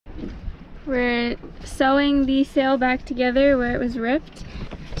We're sewing the sail back together where it was ripped.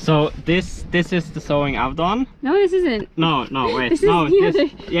 So this is the sewing I've done. No, this isn't. No, wait. This no, is the other.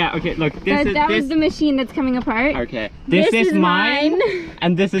 Yeah, okay, look, this That was the machine that's coming apart. Okay. This is mine.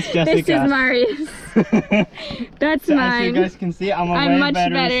 And this is Jessica. This is Marius. That's so mine. As you guys can see, I'm much way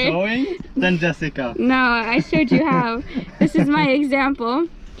better better sewing than Jessica. No, I showed you how. This is my example.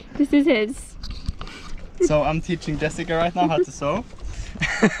 This is his. So I'm teaching Jessica right now how to sew.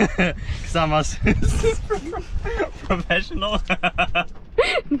 Because I'm a professional.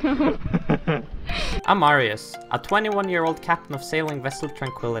 No. I'm Marius, a 21-year-old captain of sailing vessel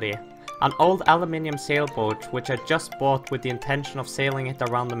Tranquility, an old aluminium sailboat which I just bought with the intention of sailing it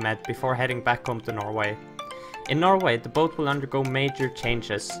around the Med before heading back home to Norway. In Norway, the boat will undergo major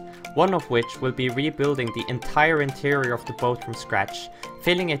changes, one of which will be rebuilding the entire interior of the boat from scratch,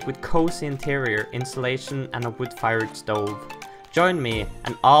 filling it with cozy interior, insulation and a wood-fired stove. Join me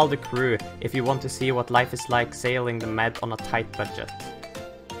and all the crew if you want to see what life is like sailing the Med on a tight budget.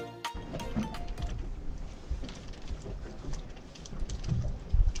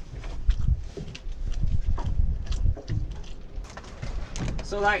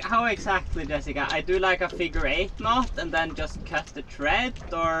 So like, how exactly, Jessica? I do like a figure 8 knot and then just cut the thread,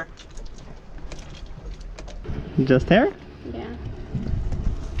 or? Just here? Yeah.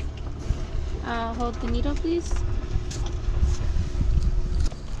 Hold the needle, please.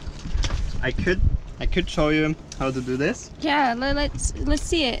 I could show you how to do this. Yeah, let's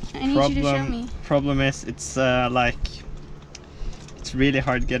see it. I need you to show me. Problem is, it's like, it's really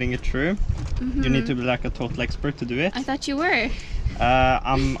hard getting it through. You need to be like a total expert to do it. I thought you were.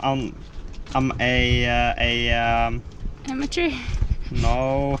 I'm a Amateur.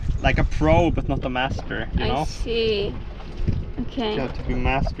 No, like a pro, but not a master. You know. I see. Okay. You have to be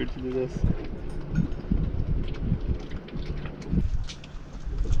master to do this.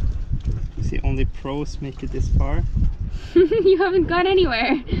 You see, only pros make it this far. You haven't got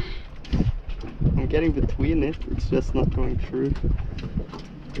anywhere. I'm getting between it. It's just not going through.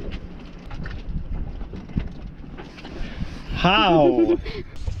 How?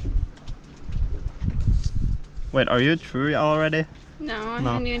 Wait, are you through already? No, I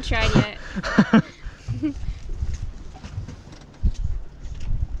haven't even tried yet.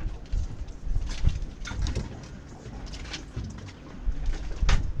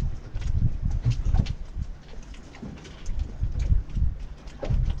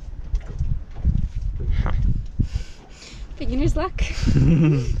 Beginner's luck.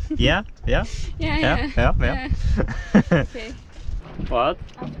 Yeah. Yeah. Okay. What?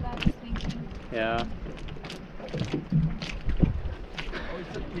 After that, just thinking. Yeah.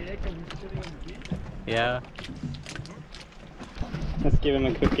 Yeah. Let's give him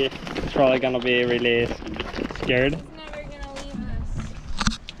a cookie. He's probably gonna be really scared. He's never gonna leave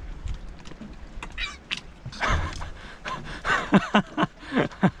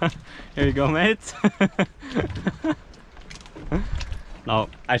us. Here you go, mate. No,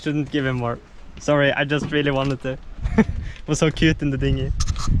 I shouldn't give him more. Sorry, I just really wanted to. It was so cute in the dinghy.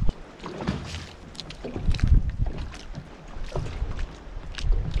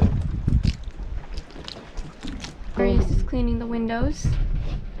 Marius is cleaning the windows.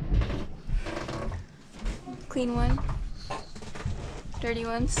 Clean one. Dirty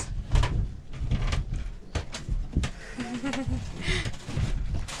ones.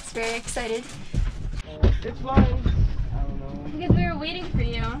 It's very excited. It's fine. I don't know. Because we were waiting for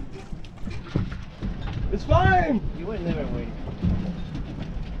you. It's fine. You were never waiting.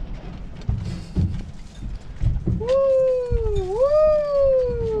 Woo!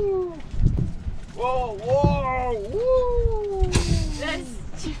 Woo! Whoa! Whoa! Woo! It's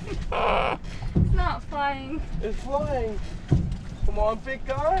not flying. It's flying. Come on, big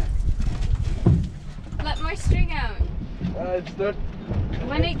guy. Let more string out. It's not.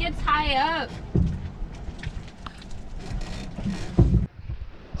 When it gets high up.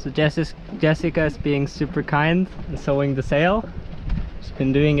 So Jessica is being super kind and sewing the sail. She's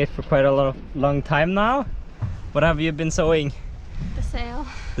been doing it for quite a long time now. What have you been sewing? The sail.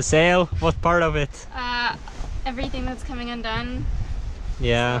 The sail? What part of it? Everything that's coming undone.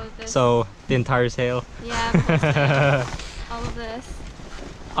 Yeah, so the entire sail. Yeah, all of this.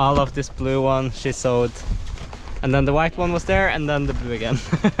 All of this blue one she sewed. And then the white one was there, and then the blue again.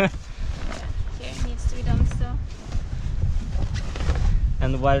 Here, it needs to be done still.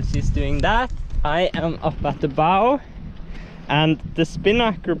 And while she's doing that, I am up at the bow. And the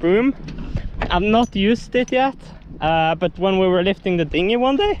spinnaker boom, I've not used it yet, but when we were lifting the dinghy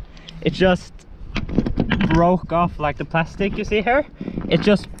one day, it just broke off, like the plastic you see here. It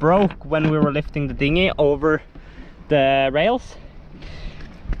just broke when we were lifting the dinghy over the rails.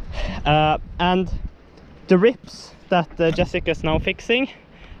 And the rips that Jessica is now fixing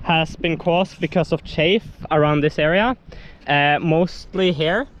has been caused because of chafe around this area, mostly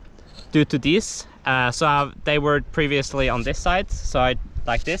here due to these. They were previously on this side, so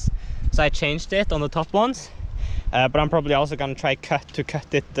like this, so I changed it on the top ones. But I'm probably also gonna try to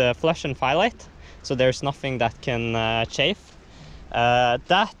cut it flush and fillet, so there's nothing that can chafe.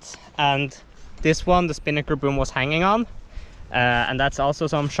 That and this one the spinnaker boom was hanging on, and that's also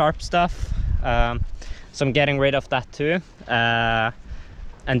some sharp stuff, so I'm getting rid of that too.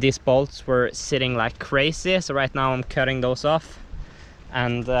 And these bolts were sitting like crazy, so right now I'm cutting those off,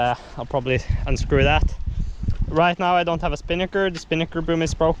 and I'll probably unscrew that. Right now I don't have a spinnaker. The spinnaker boom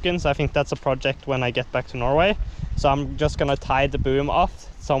is broken, so I think that's a project when I get back to Norway. So I'm just gonna tie the boom off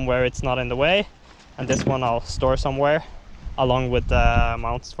somewhere it's not in the way, and this one I'll store somewhere along with the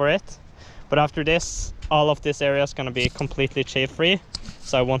mounts for it. But after this, all of this area is gonna be completely chafe free,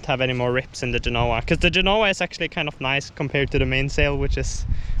 so I won't have any more rips in the Genoa, because the Genoa is actually kind of nice compared to the mainsail, which is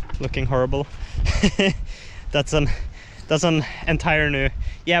looking horrible. That's an entire new.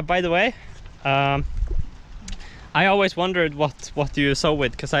 Yeah, by the way, I always wondered what you sew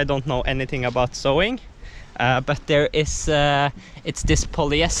with, because I don't know anything about sewing. But there is it's this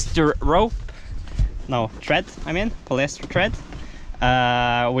polyester rope, no, thread, I mean polyester thread,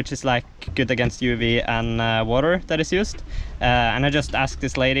 which is like good against UV and water that is used. And I just asked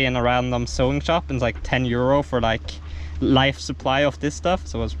this lady in a random sewing shop, and it's like 10 euro for like life supply of this stuff,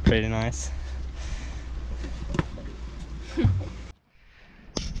 so it was pretty nice.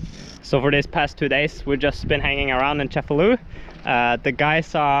 So for these past 2 days we've just been hanging around in Cefalù. The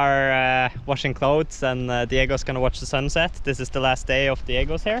guys are washing clothes, and Diego's gonna watch the sunset. This is the last day of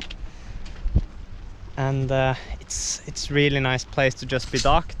Diego's here, and it's really nice place to just be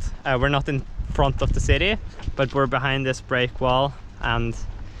docked. We're not in front of the city, but we're behind this break wall, and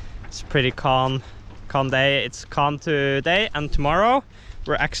it's a pretty calm day. It's calm today, and tomorrow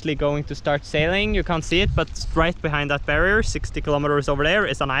we're actually going to start sailing. You can't see it, but right behind that barrier, 60 kilometers over there,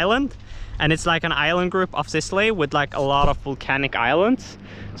 is an island. And it's like an island group of Sicily with like a lot of volcanic islands.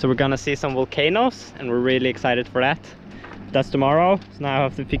 So we're gonna see some volcanoes, and we're really excited for that. That's tomorrow. So now I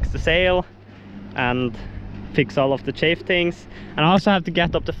have to fix the sail and fix all of the chafe things. And I also have to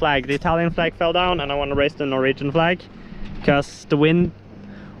get up the flag. The Italian flag fell down, and I want to raise the Norwegian flag because the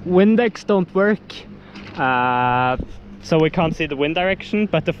Windex don't work. So we can't see the wind direction,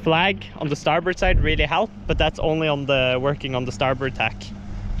 but the flag on the starboard side really helped, but that's only on the working on the starboard tack.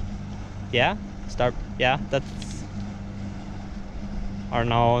 Yeah, yeah, that's, or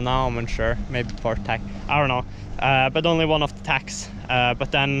no, now I'm unsure, maybe port tack, I don't know, but only one of the tacks.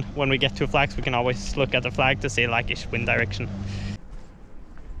 But then when we get two flags, we can always look at the flag to see like each wind direction.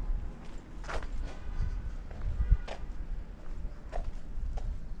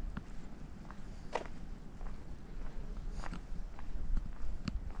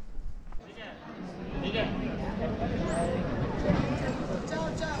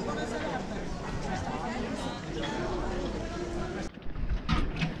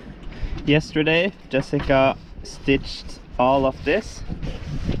 Yesterday Jessica stitched all of this,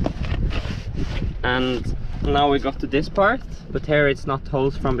 and now we got to this part, but here it's not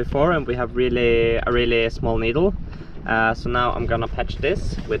holes from before, and we have a really small needle. So now I'm gonna patch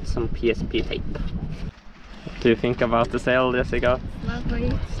this with some PSP tape. What do you think about the sail, Jessica? Lovely.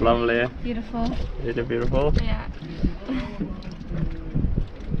 It's lovely. Beautiful. Really beautiful. Yeah.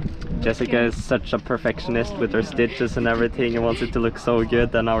 Jessica is such a perfectionist with her stitches and everything, and wants it to look so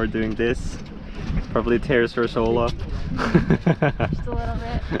good, and now we're doing this. Probably tears her soul up. Just a little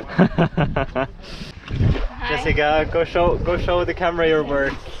bit. Jessica, go show the camera your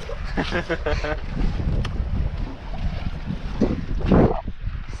work.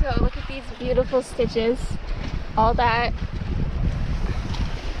 So look at these beautiful stitches. All that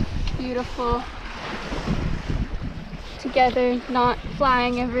beautiful together, not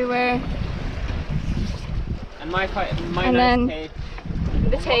flying everywhere. And my And then tape.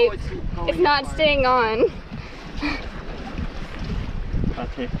 the tape is not staying on.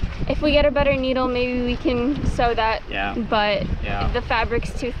 Okay. If we get a better needle, maybe we can sew that. Yeah. But Yeah. the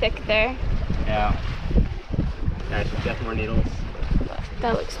fabric's too thick there. Yeah. Yeah, I should get more needles. But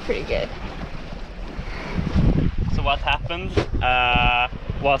that looks pretty good. So what happened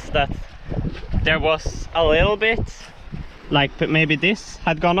was that there was a little bit, like maybe this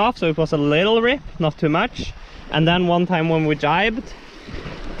had gone off, so it was a little rip, not too much. And then one time when we jibed,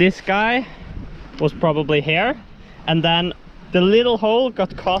 this guy was probably here, and then the little hole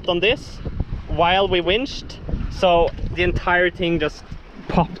got caught on this while we winched, so the entire thing just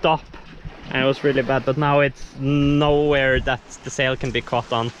popped up, and it was really bad. But now it's nowhere that the sail can be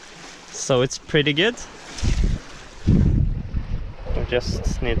caught on, so it's pretty good. We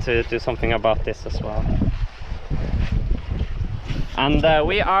just need to do something about this as well. And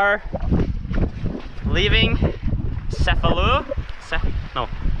we are leaving Cefalù.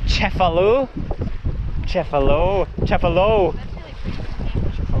 Cefalù.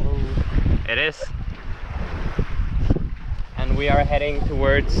 It is. And we are heading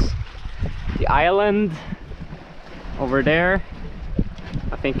towards the island over there.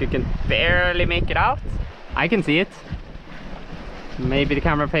 I think you can barely make it out. I can see it. Maybe the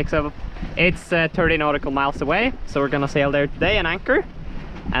camera picks up. It's 30 nautical miles away, so we're gonna sail there today and anchor,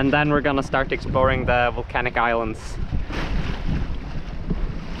 and then we're gonna start exploring the volcanic islands.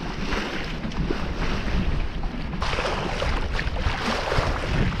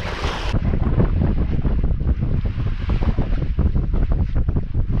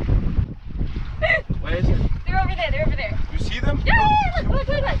 Where is it? They're over there, they're over there. You see them? Yeah, look.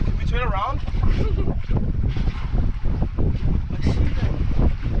 Can we turn around?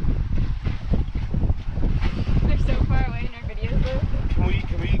 They're so far away in our videos though.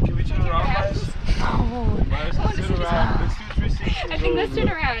 Can we turn around, guys? No. Guys, let's turn around. Let's do 360. I think let's turn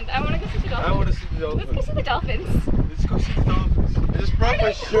around. I want to go see the dolphins. I want to see the Let's dolphins. go see the dolphins. Let's go see the dolphins. I just brought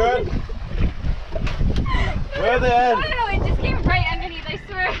my shirt. Where are they at? I don't know, it just came right underneath, I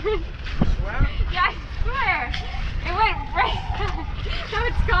swear. Where? Yeah, I swear. It went right past. Now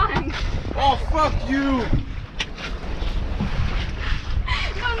it's gone. Oh, fuck you.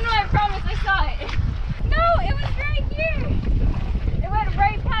 No, I promise I saw it. No, it was right here. It went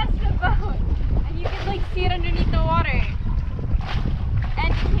right past the boat. And you could like see it underneath the water. And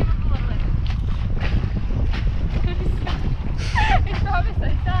it came up a little bit. I promise I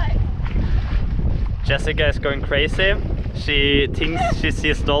saw it. Jessica is going crazy. She thinks she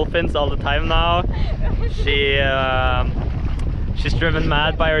sees dolphins all the time now. She's driven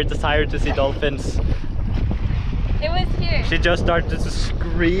mad by her desire to see dolphins. It was here. She just started to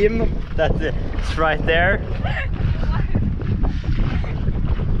scream that it's right there.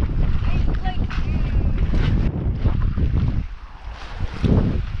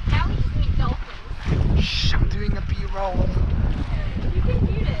 Now we just need dolphins. Shh, I'm doing a B-roll. You can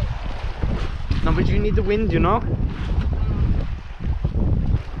mute it. No, but you need the wind, you know?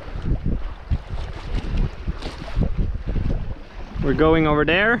 We're going over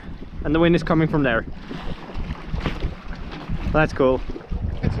there, and the wind is coming from there. That's cool.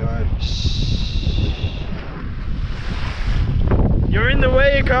 It's alright. You're in the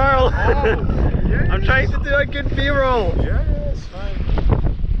way, Carl! Yeah, I'm trying to do a good B-roll. Yeah, it's fine.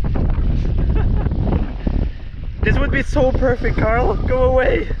 This would be so perfect, Carl. Go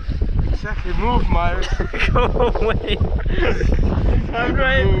away. Exactly, move, Myers. Go away. I'm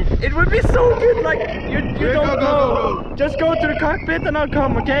trying. It would be so good, like, you Yeah, don't know. go. Just go to the cockpit and I'll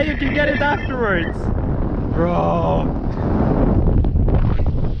come, okay? You can get it afterwards. Bro.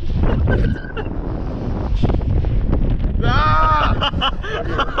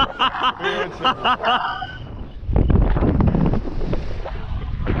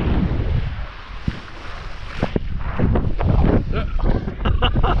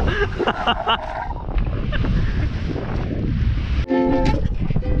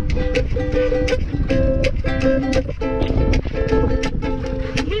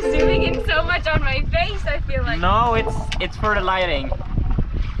 You're zooming in so much on my face, I feel like. No, it's for the lighting.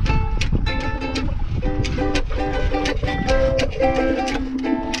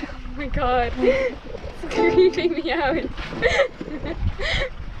 Oh my god. It's creeping me out.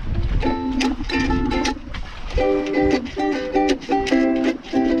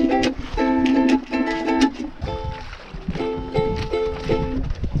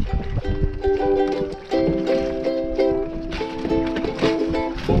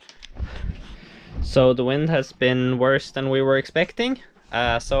 So the wind has been worse than we were expecting.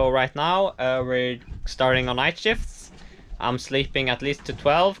 So right now we're starting on night shifts. I'm sleeping at least to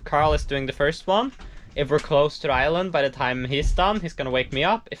 12. Carl is doing the first one. If we're close to the island by the time he's done, he's gonna wake me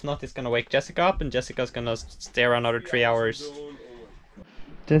up. If not, he's gonna wake Jessica up, and Jessica's gonna stay around another 3 hours.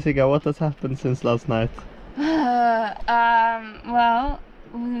 Jessica, what has happened since last night? Well,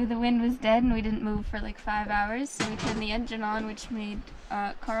 the wind was dead and we didn't move for like 5 hours, so we turned the engine on, which made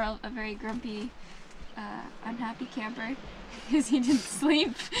Carl a very grumpy, unhappy camper because he didn't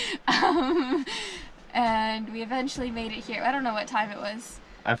sleep. And we eventually made it here. I don't know what time it was.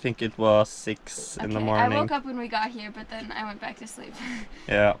 I think it was 6 in the Okay, morning. I woke up when we got here, but then I went back to sleep.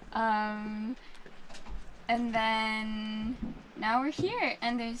 Yeah. And then now we're here,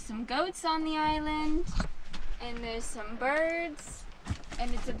 and there's some goats on the island, and there's some birds,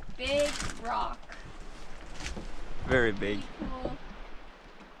 and it's a big rock. Very big. Cool.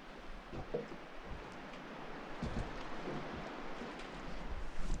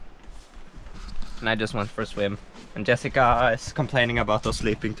 And I just went for a swim. And Jessica is complaining about us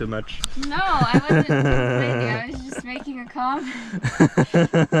sleeping too much. No, I wasn't complaining. I was just making a comment.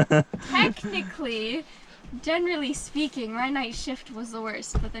 Technically, generally speaking, my night shift was the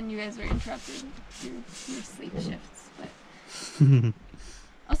worst, but then you guys were interrupted through your sleep shifts. But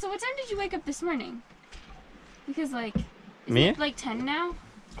also, what time did you wake up this morning? Because like, is Me? it like 10 now?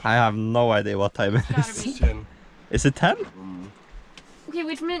 I have no idea what time it Gotta is. be. 10. Is it 10? Okay,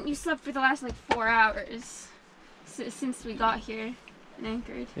 which meant you slept for the last like 4 hours since we got here and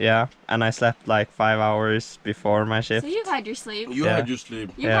anchored. Yeah, and I slept like 5 hours before my shift. So you've had your sleep. You Yeah. had your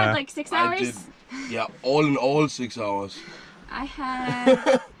sleep. You've Yeah. had like 6 I hours. did. Yeah, all in all 6 hours. I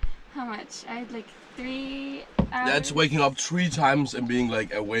had how much? I had like 3 hours. That's waking up 3 times and being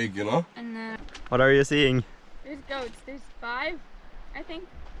like awake, you know? And then What are you seeing? there's goats. There's 5, I think.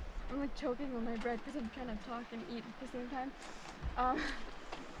 I'm like choking on my bread because I'm trying to talk and eat at the same time. Yeah,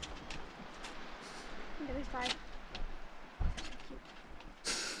 there's 5. Cute.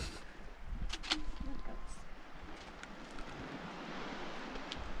 Love goats.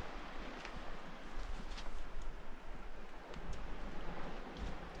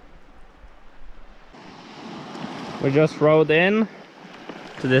 We just rode in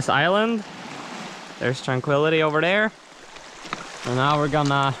to this island. There's tranquility over there. And now we're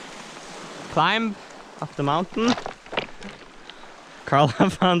gonna climb up the mountain. Carl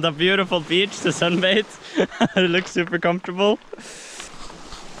have found a beautiful beach to sunbathe. It looks super comfortable.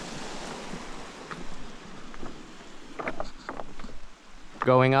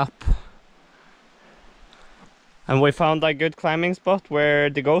 Going up. And we found a good climbing spot where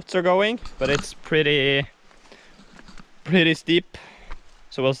the goats are going, but it's pretty steep.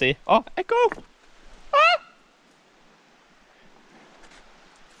 So we'll see. Oh, echo! Ah!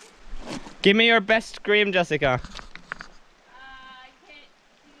 Give me your best scream, Jessica. I can't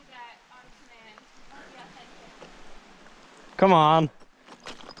do that on command. I'll be authentic. Come on.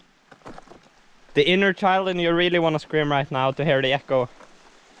 The inner child in you really want to scream right now to hear the echo.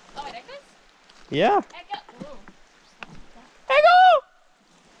 Oh, it echoes? Yeah. Echo! Whoa. Echo!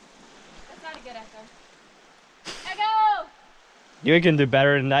 That's not a good echo. Echo! You can do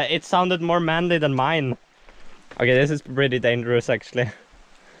better than that. It sounded more manly than mine. Okay, this is pretty dangerous actually.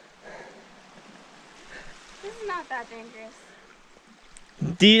 This is not that dangerous.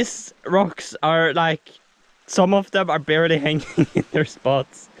 These rocks are like, some of them are barely hanging in their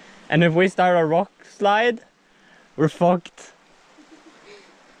spots. And if we start a rock slide, we're fucked.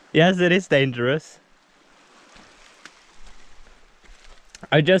 Yes, it is dangerous.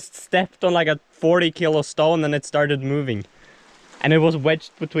 I just stepped on like a 40-kilo stone and it started moving. And it was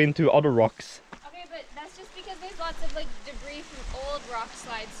wedged between 2 other rocks. Okay, but that's just because there's lots of like debris from old rock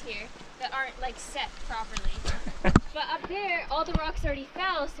slides here that aren't like set properly. But up there, all the rocks already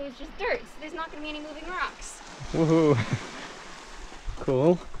fell, so it's just dirt. So there's not gonna be any moving rocks. Woohoo.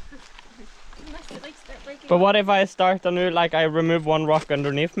 Cool. Unless it like start breaking. But what if I start a new, like I remove one rock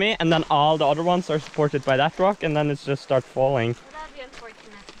underneath me and then all the other ones are supported by that rock and then it just starts falling. Well, that'd be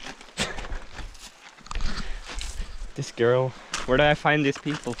unfortunate. This girl, where do I find these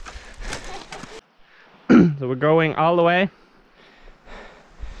people? So we're going all the way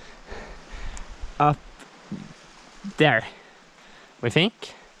up there, we think.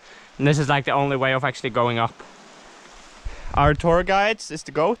 And this is like the only way of actually going up. Our tour guides is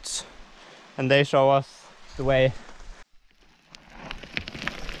the goats and they show us the way.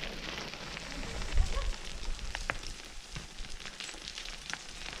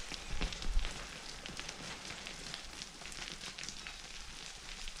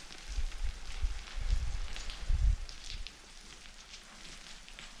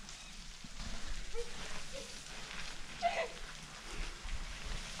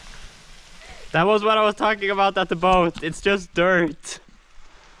 That was what I was talking about at the boat. It's just dirt.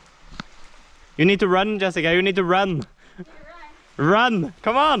 You need to run, Jessica. You need to run. Run!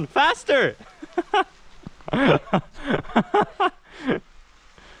 Come on, faster! I don't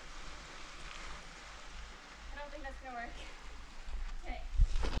think that's gonna work. Okay.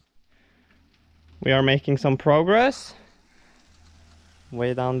 We are making some progress.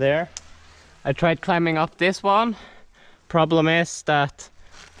 Way down there. I tried climbing up this one. Problem is that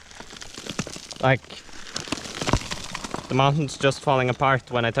like the mountain's just falling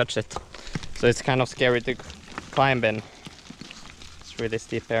apart when I touch it. So it's kind of scary to climb in. It's really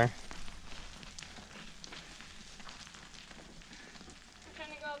steep here. I'm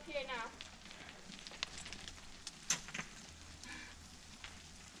trying to go up here now.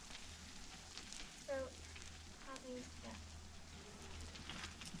 So, probably, yeah.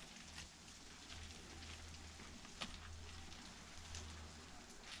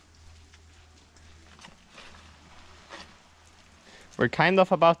 we're kind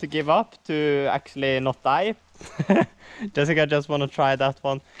of about to give up to actually not die. Jessica just want to try that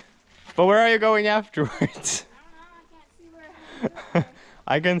one. But where are you going afterwards?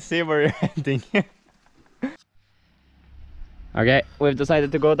 I can see where you're heading. Okay, we've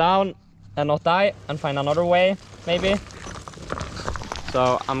decided to go down and not die and find another way, maybe.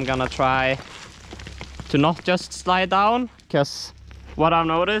 So I'm gonna try to not just slide down, because what I've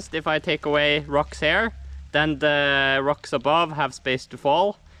noticed, if I take away rocks here, then the rocks above have space to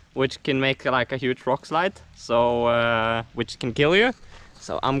fall, which can make like a huge rock slide, so which can kill you.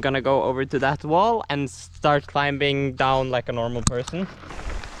 So I'm gonna go over to that wall and start climbing down like a normal person.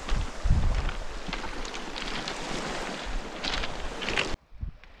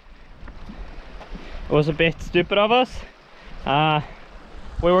 It was a bit stupid of us.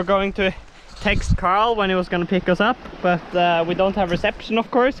 We were going to text Carl when he was gonna pick us up, but we don't have reception,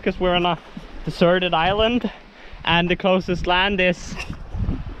 of course, because we're on a deserted island and the closest land is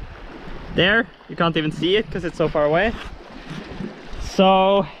there. You can't even see it because it's so far away.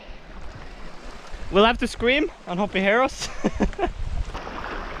 So we'll have to scream and hope he hears us.